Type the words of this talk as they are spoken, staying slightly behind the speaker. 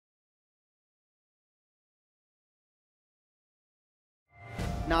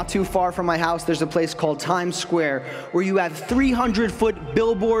Not too far from my house, there's a place called Times Square where you have 300-foot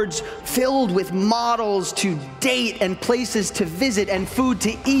billboards filled with models to date and places to visit and food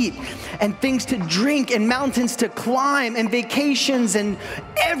to eat and things to drink and mountains to climb and vacations, and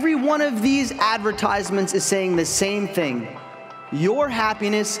every one of these advertisements is saying the same thing. Your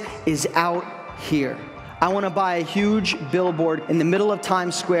happiness is out here. I want to buy a huge billboard in the middle of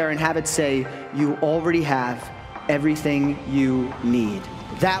Times Square and have it say, you already have everything you need.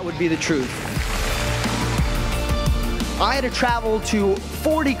 That would be the truth. I had to travel to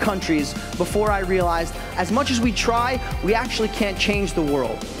 40 countries before I realized as much as we try, we actually can't change the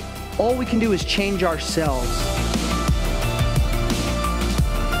world. All we can do is change ourselves.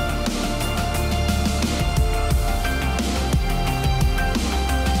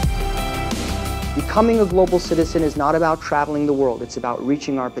 Becoming a global citizen is not about traveling the world, it's about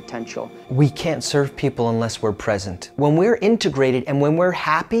reaching our potential. We can't serve people unless we're present. When we're integrated and when we're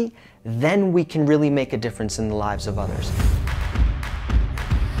happy, then we can really make a difference in the lives of others.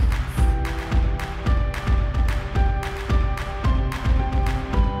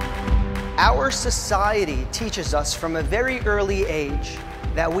 Our society teaches us from a very early age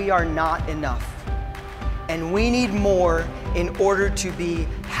that we are not enough, and we need more in order to be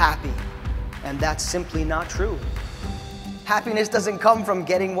happy. And that's simply not true. Happiness doesn't come from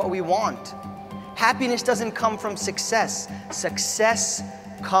getting what we want. Happiness doesn't come from success. Success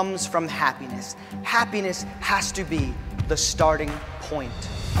comes from happiness. Happiness has to be the starting point.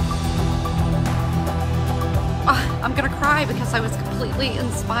 I'm gonna cry because I was completely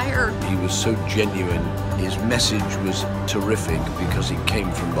inspired. He was so genuine. His message was terrific because it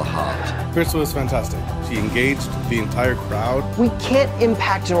came from the heart. Chris was fantastic. She engaged the entire crowd. We can't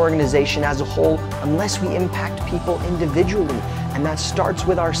impact an organization as a whole unless we impact people individually, and that starts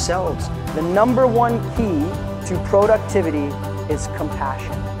with ourselves. The #1 key to productivity is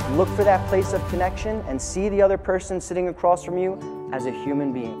compassion. Look for that place of connection and see the other person sitting across from you as a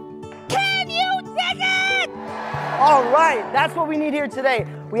human being. Can you dig it? All right, that's what we need here today.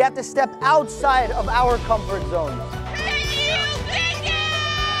 We have to step outside of our comfort zones. Can you dig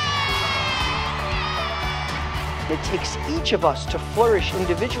it? It takes each of us to flourish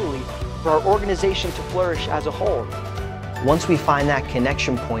individually for our organization to flourish as a whole. Once we find that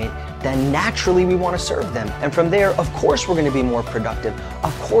connection point, then naturally we want to serve them. And from there, of course, we're going to be more productive.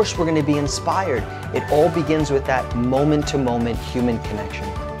 Of course, we're going to be inspired. It all begins with that moment-to-moment human connection.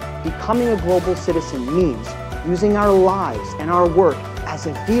 Becoming a global citizen means using our lives and our work as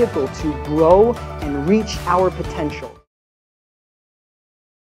a vehicle to grow and reach our potential.